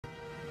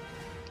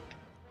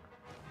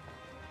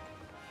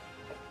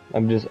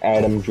I'm just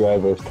Adam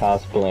Driver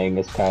cosplaying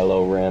as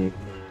Kylo Ren.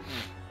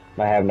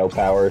 I have no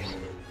powers.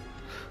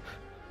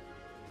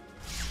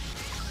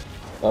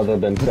 Other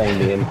than saying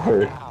the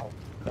N-word.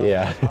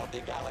 Yeah.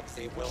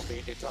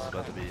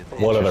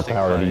 What other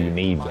power do you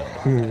need,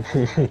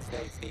 though?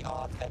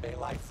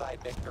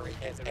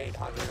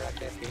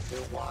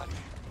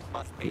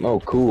 Oh,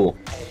 cool.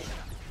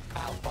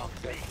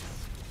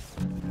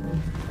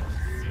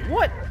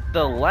 What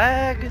the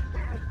lag?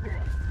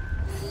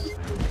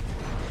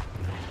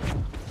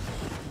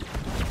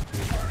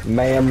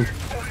 Ma'am,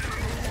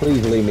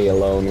 please leave me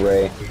alone,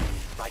 Ray.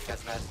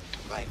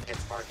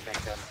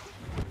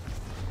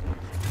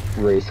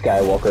 Ray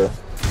Skywalker.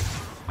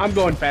 I'm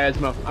going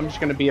Phasma. I'm just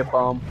gonna be a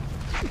bum.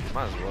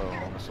 Might as well,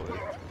 honestly.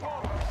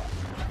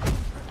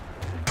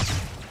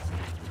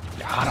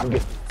 God, I'm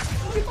getting...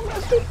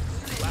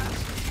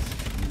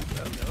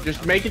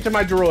 Just make it to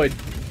my droid.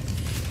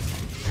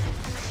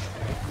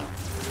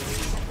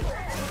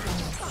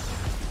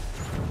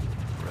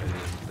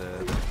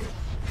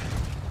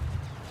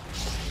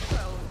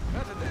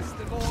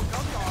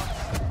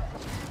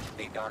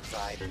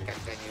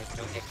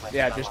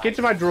 Yeah, just get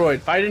to my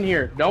droid. Fight in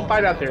here. Don't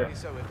fight out there.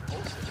 Let's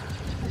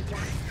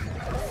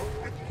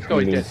go.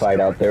 You mean fight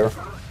out there?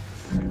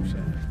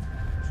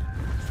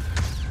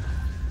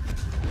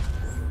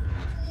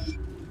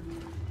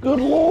 Good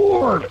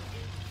lord!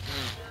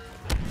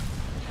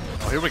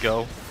 Oh, here we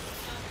go.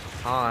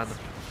 Han.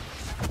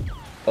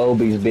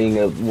 Obi's being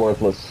a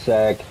worthless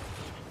sack.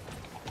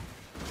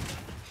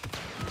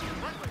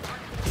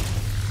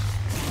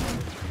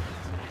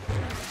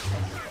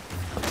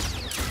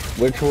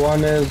 Which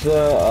one is,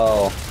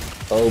 oh,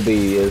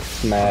 Obi is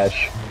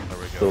Smash,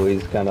 so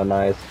he's kinda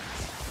nice.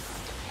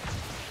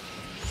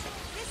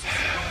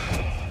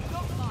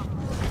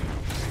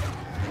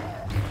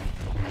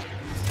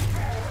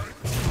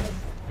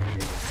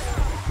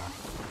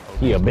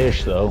 He a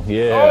bitch, though.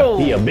 Yeah, Oh.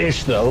 he a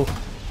bitch, though.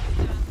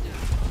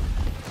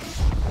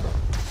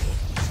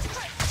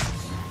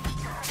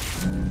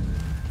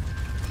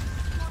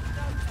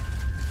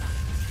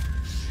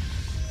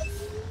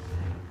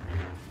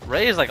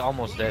 Ray is like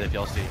almost dead if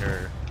y'all see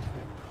her.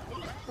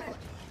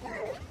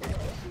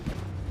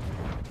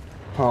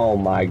 Oh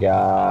my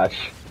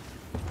gosh.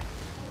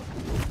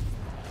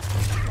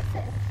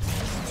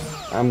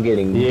 I'm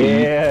getting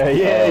beat. Yeah,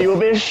 yeah, you a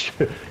bitch.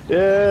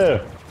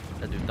 Yeah.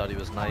 That dude thought he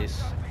was nice.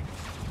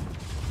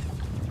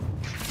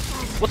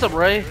 What's up,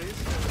 Ray?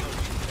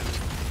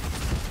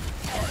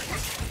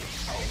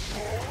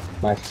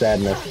 My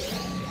sadness.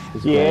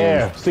 is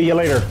Yeah, gone. see you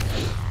later.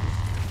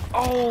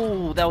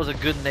 Oh, that was a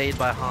good nade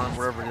by Han,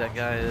 wherever that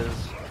guy is.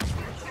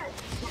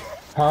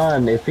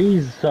 Han, if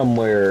he's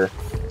somewhere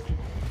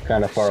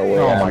kind of far away,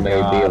 Oh I my may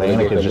god, be able to get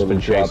Anakin's a just little been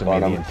drop chasing me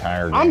on the him.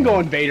 entire game. I'm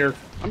going Vader.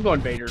 I'm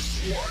going Vader.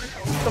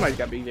 Somebody's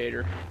got to be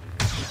Vader.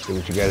 Do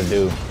what you gotta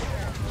do.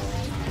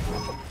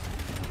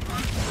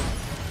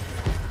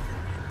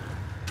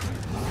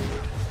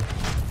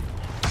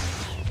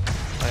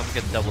 I'm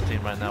getting double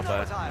teamed right now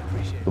by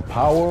The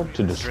power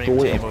to destroy a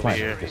team over planet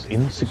here. is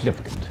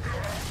insignificant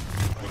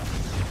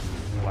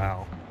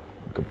wow.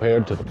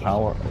 compared to the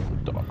power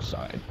of the dark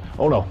side.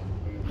 Oh no.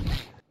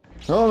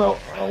 Oh no.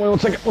 Oh, wait 1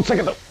 second. 1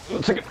 second though.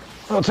 1 second.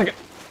 1 second.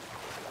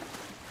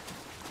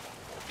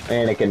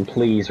 Anakin,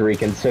 please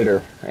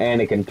reconsider.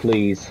 Anakin,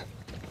 please.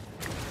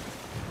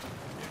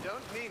 You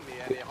don't mean me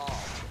any harm.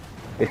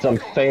 It's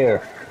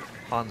unfair.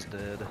 Han's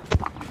dead.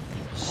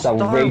 It's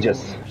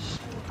outrageous.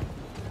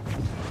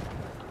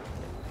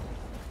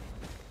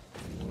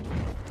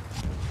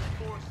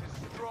 Force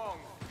is strong.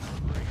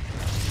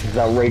 It's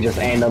outrageous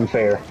and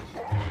unfair.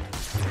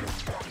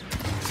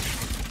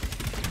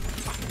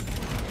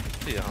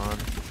 See ya, Han.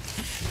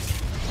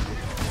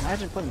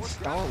 Imagine putting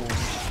Star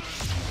Wars.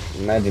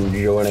 Imagine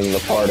joining the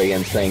party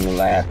and saying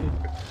that.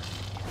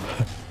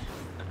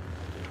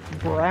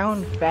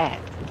 Brown fat.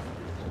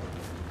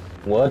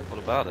 What? What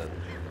about it?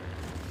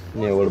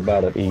 Yeah, what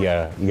about it? You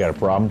got a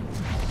problem?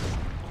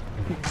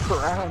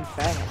 Brown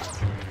fat.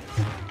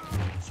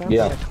 Sounds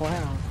Yeah. like a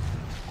clown.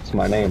 It's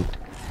my name.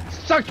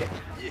 Suck it.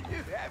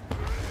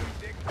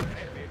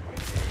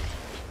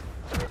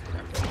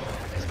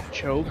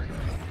 Choke.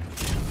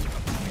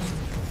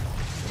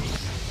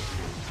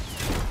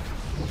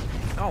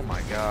 Oh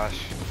my gosh.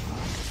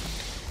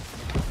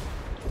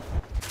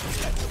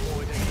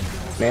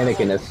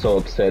 Anakin is so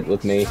upset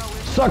with me.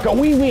 Suck a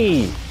wee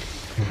wee!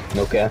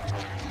 Okay.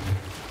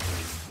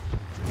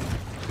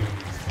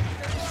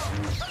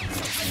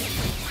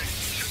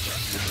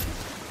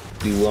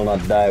 You will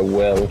not die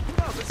well.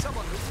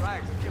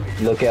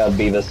 Look out,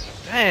 Beavis.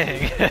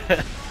 Dang.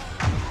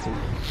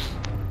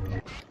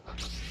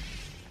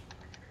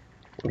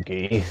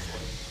 Okay.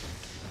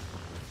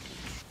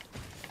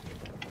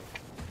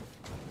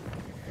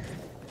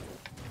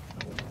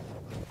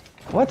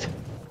 What?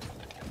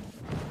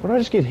 What did I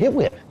just get hit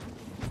with?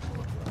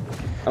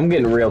 I'm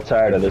getting real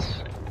tired of this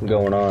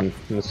going on,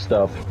 this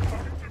stuff.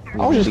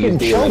 I was just These getting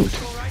dealings.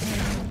 choked.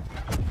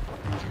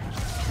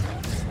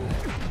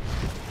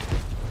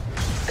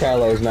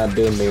 Kylo's not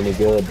doing me any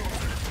good.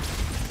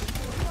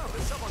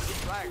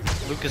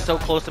 Luke is so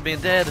close to being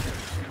dead.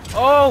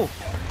 Oh!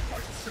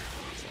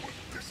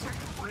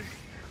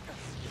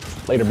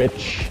 Later,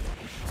 bitch.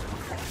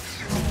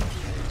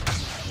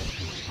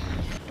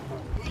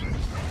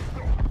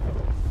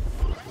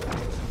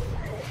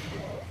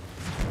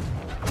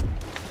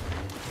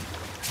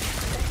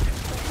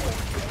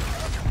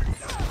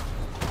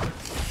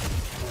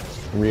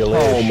 Real.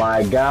 Oh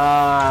my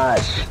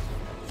gosh!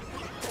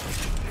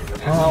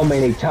 How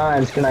many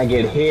times can I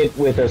get hit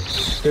with a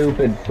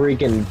stupid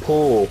freaking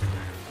pull?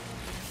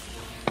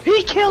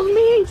 He killed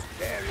me!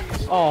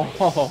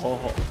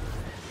 Oh,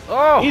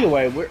 Oh! Either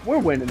way, we're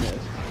winning this.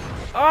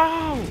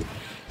 Oh!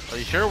 Are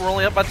you sure? We're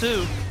only up by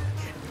 2.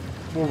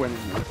 We're winning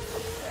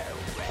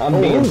this.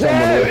 I'm being Who's someone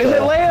that? with Is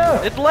it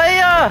Leia? It's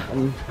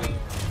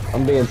Leia!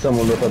 I'm being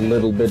someone with a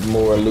little bit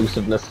more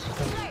elusiveness.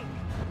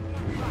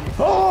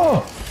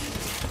 Oh!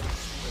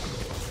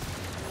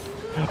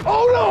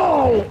 Oh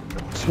no!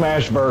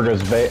 Smashburg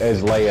is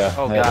Leia.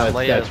 Oh god,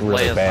 That's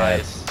really Leia's bad.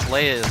 nice.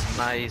 Leia is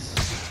nice.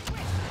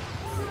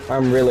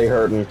 I'm really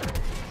hurting.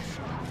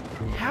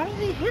 How did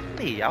he hit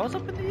me? I was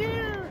up in the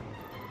air.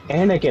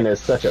 Anakin is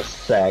such a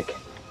sack.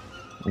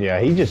 Yeah,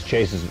 he just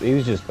chases. He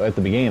was just at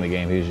the beginning of the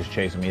game. He was just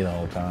chasing me the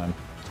whole time.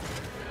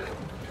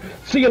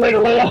 See you later,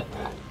 Leia.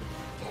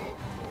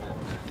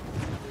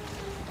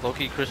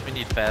 Loki, Chris, we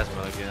need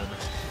Phasma again.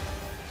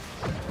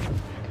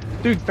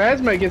 Dude,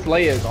 Phasma against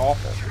Leia is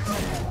awful.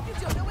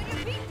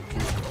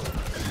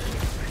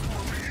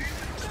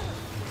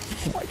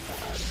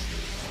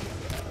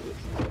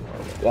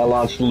 I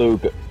launched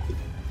Luke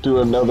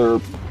to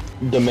another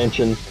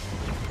dimension.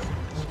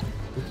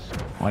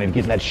 I need to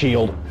get in that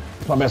shield.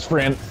 It's my best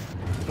friend.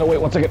 No,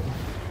 wait, 1 second.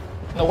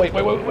 No, wait.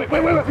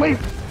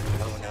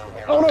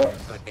 Oh no.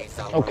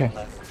 Okay.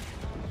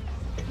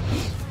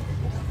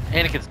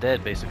 Anakin's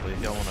dead, basically,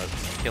 if y'all want to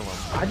kill him.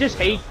 I just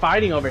hate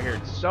fighting over here.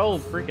 It's so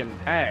freaking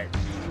packed.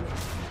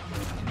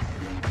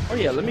 Oh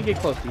yeah, let me get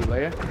close to you,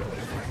 Leia.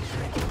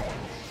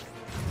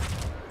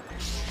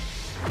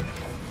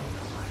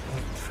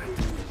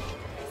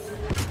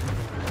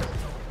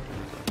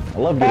 I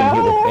love getting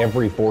hit with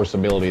every force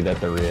ability that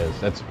there is.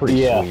 That's pretty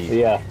sweet.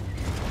 Yeah.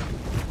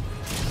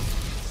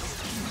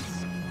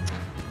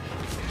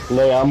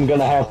 Leia, I'm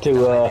gonna have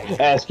to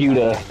ask you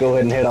to go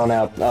ahead and head on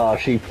out. Oh,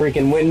 she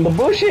freaking went in the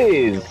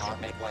bushes!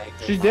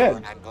 She's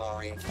dead.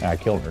 I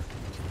killed her.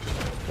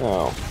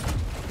 Oh.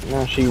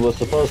 No, she was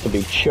supposed to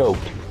be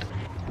choked.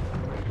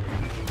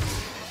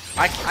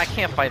 I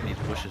can't fight in these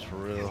bushes for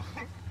real.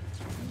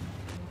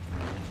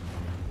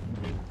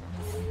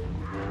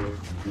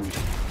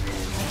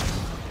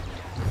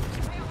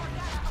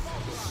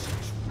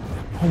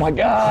 Oh my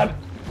god!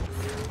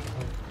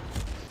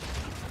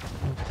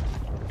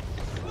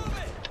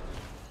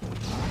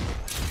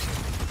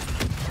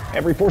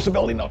 Every force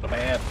ability known to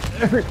man.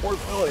 Every force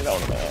ability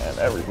known to man.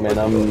 Every Man,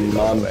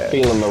 I'm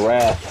feeling the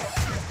wrath.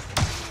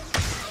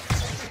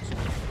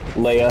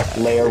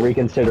 Leia,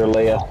 reconsider,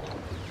 Leia.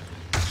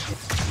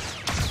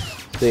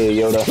 See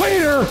ya, Yoda.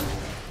 Later!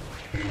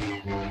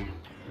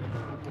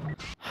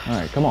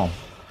 Alright, come on.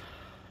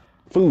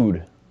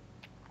 Food.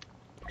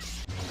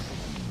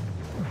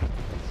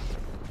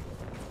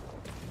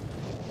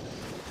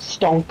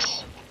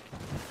 Stonks.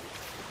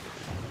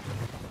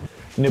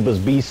 Nibbles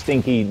be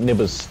stinky,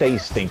 nibbles stay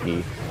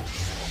stinky.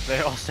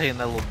 They're all stay in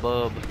that little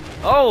bub.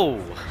 Oh!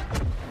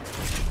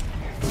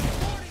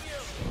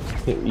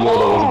 Yoda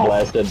was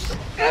blasted.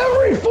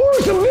 Every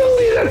force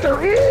ability that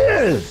there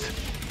is!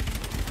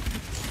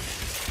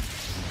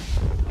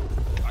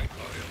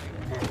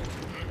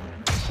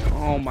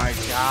 Oh my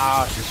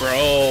gosh,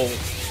 bro.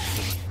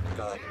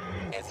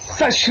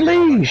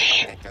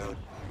 Sashleesh!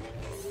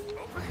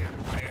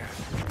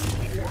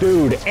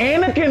 Dude,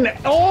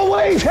 Anakin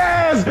always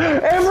has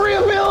every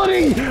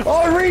ability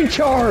on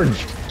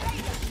recharge!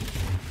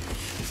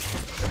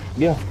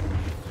 Yeah.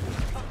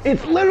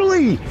 It's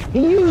literally,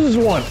 he uses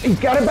one. He's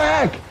got it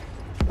back.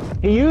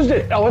 He used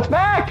it. Oh, it's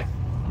back.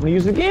 I'm gonna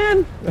use it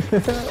again.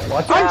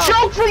 Watch I'm out.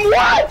 choked from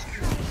what?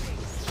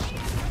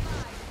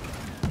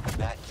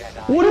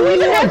 What do Who you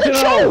even want has to a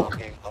know? choke?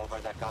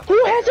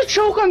 Who has a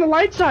choke on the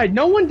light side?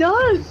 No one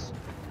does.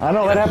 I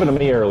know that happened to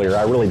me earlier.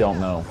 I really don't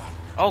know.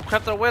 Oh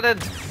crap, they're winning!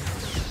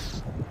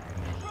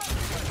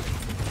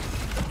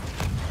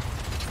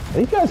 Are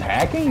these guys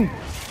hacking?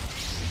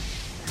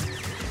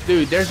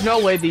 Dude, there's no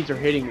way these are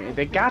hitting me.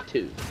 They got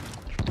to.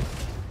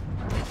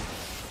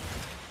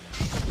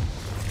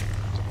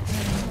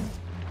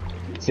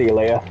 See you,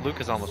 Leia.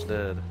 Luke is almost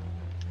dead.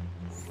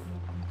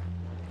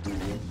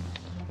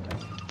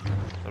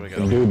 There we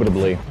go.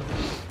 Indubitably.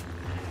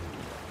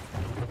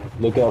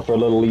 Look out for a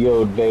little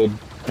Yod Vade.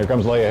 Here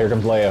comes Leia. Here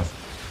comes Leia.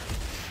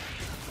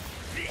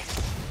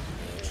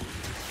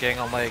 Gang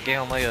on Leia, gang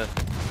on Leia.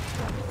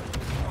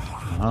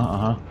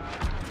 Uh-huh.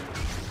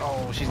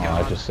 Oh, she's Oh,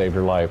 gone. I just saved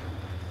her life.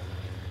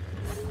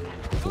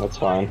 That's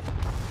fine.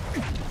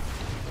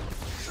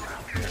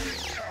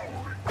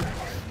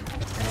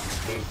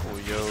 Oh,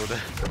 Yoda.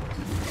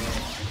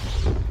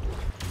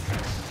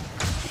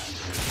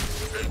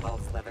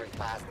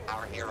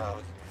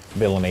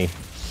 Villainy.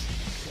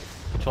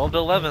 12 to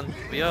 11.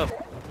 Be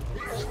up.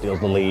 Steals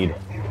the lead.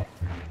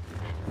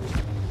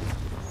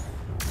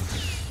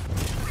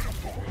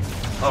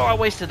 Oh, I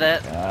wasted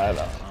that.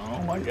 God,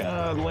 oh my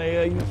God,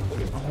 Leia, you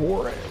fucking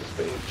whore ass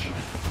bitch.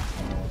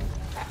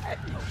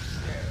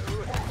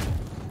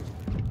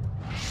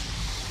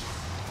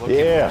 Loki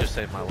Yeah. just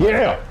saved my life.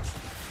 Yeah.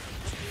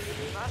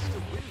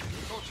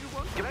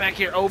 Get back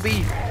here,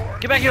 Obi.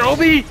 Get back here,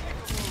 Obi.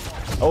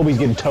 Obi's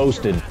getting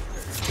toasted.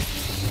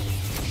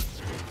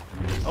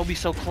 Obi's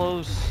so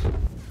close.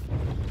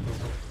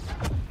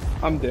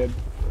 I'm dead.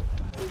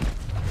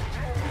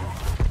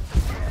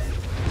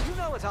 You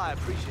know what I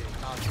appreciate,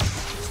 Connie.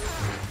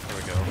 There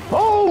we go.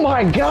 Oh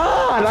my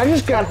God! I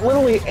just got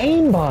literally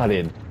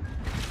aimbotted.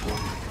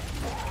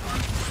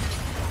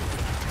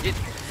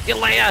 Get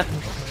Leia.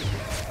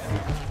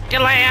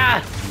 Get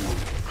Leia.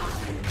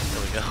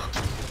 There we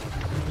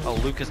go. Oh,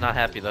 Luke is not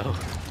happy though.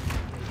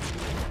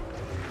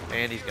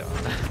 And he's gone.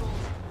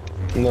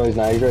 No, he's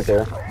not. He's right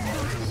there.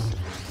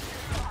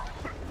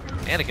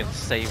 Anakin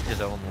saved his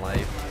own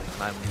life,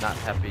 and I'm not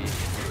happy.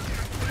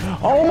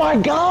 Oh my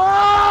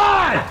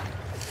God!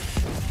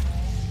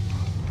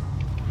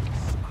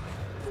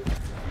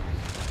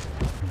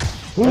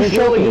 Who's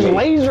Charlie just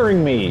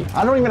lasering me?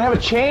 I don't even have a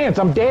chance.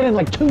 I'm dead in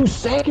like 2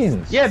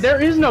 seconds. Yeah,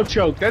 there is no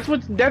choke. That's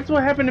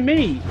what happened to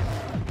me.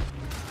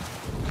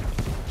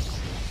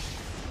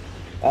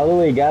 I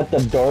literally got the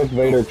Darth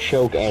Vader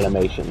choke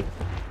animation.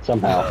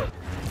 Somehow.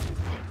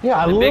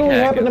 Yeah, it The big literally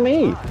hack. happened to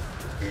me.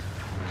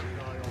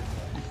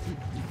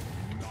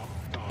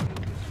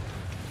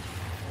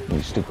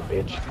 You stupid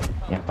bitch.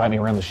 Can't find me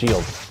around the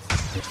shield.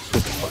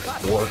 Stupid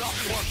fucking whore.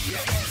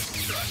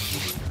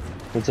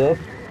 What's up?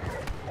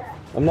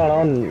 I'm not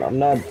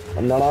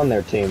on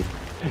their team.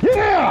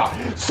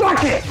 Yeah!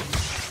 Suck it!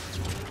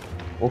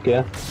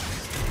 Okay.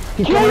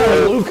 Keep coming at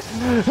me, Luke.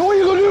 What are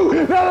you gonna do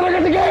now that I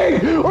got the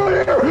game?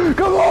 Right here!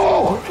 Come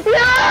on!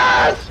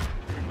 Yes!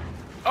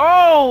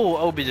 Oh,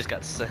 Obi just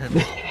got sent.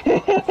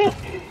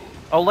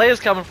 Oh, Leia's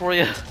coming for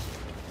you.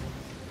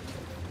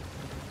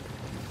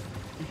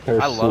 Her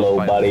I love slow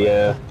fighting body,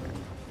 Leia.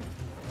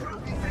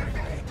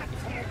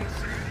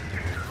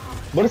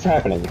 What is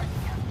happening?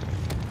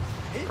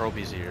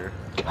 Obi's here.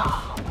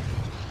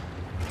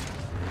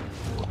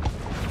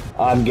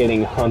 I'm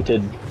getting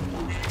hunted.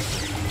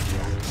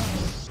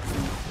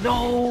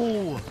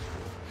 No!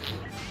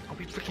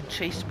 Obi freaking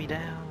chased me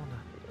down.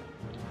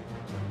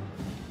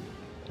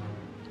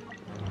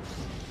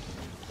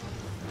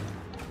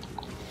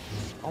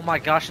 Oh my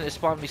gosh, and it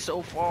spawned me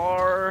so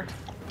far.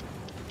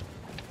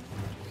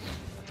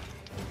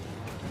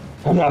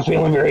 I'm not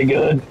feeling very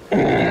good.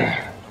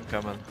 I'm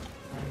coming.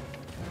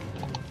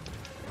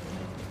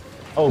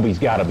 Obi's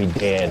gotta be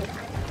dead.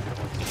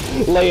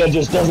 Leia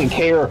just doesn't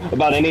care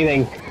about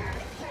anything.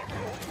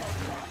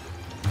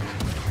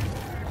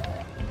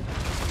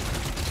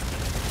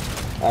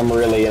 I'm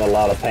really in a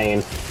lot of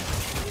pain.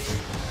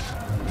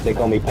 They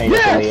call me pain in the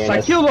Yes, I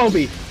anus. killed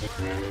Obi.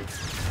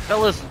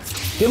 Fellas,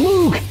 Get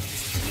Luke!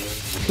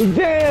 He's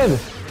dead!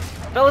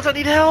 fellas, I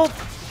need help!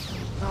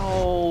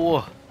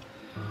 No.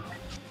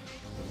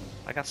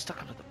 I got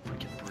stuck under the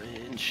freaking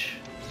bridge.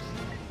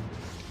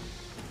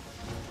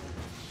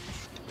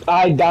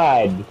 I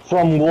died.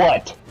 From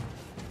what?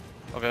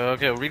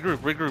 Okay,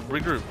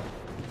 regroup.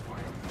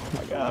 Oh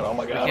my God, oh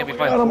my God, can't be oh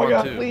my fighting God, oh my for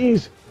God, two.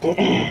 please!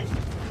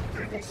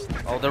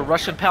 Oh, they're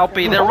Russian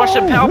Palpy, they're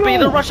Russian Palpy,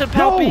 they're Russian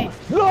Palpy!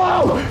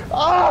 No!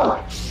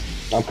 Ah!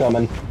 I'm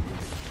coming.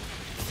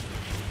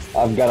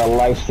 I've got a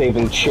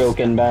life-saving choke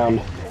inbound.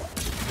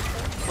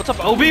 What's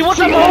up, Obi? What's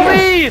up,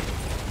 Obi?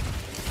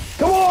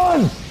 Come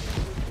on!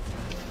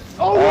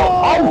 Oh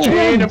I'm no!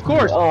 And of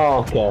course, Oh,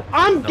 okay.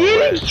 I'm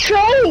getting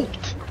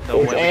choked.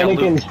 No It's way, we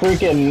got Luke. Anakin's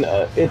freaking.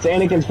 It's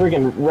Anakin's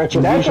freaking That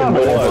retribution. time it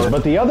was, Whatever.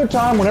 but the other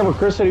time, whenever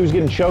Chris said he was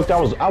getting choked, I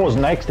was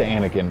next to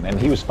Anakin, and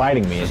he was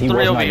fighting me, and he Three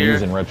was over not here.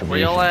 using Where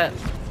retribution. y'all at?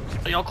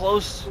 Are y'all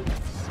close?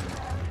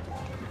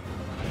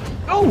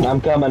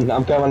 I'm coming.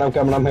 I'm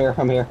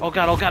here. Oh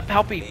god,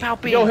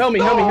 Palpy. Yo, help me.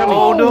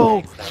 Oh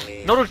no!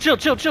 No, chill.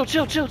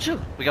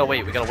 We gotta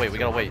wait.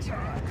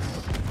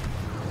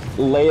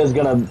 Leia's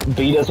gonna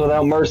beat us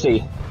without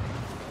mercy.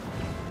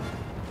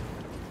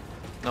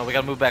 No, we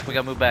gotta move back.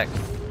 I'm moving back.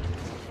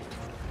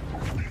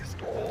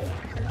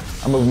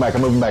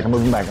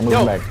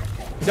 Yo.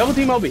 Double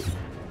team Obi.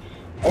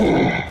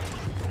 I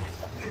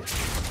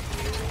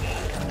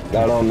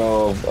don't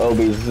know if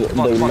Obi's the Come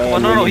on.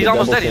 man. No, we he's need to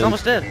almost double dead. He's team.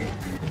 almost dead.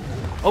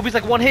 Obi's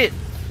like one hit.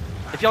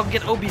 If y'all can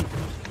get Obi,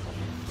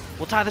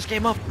 we'll tie this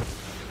game up.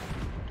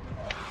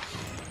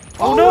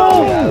 Oh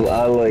no! Yeah,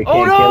 I like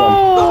Oh can't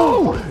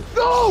kill him.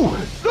 no!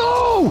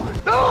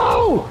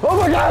 No! Oh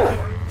my God!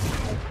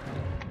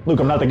 Luke,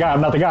 I'm not the guy.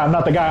 I'm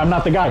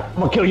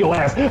gonna kill your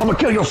ass. I'm gonna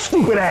kill your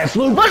stupid ass,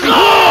 Luke. Let's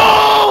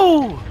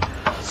go!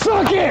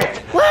 Suck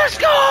it! Let's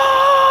go!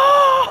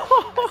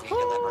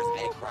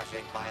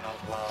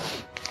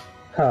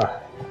 Huh.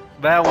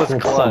 That was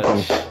That's clutch.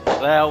 something.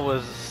 That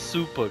was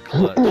super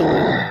clutch. Right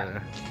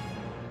there.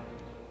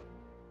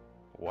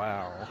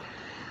 Wow.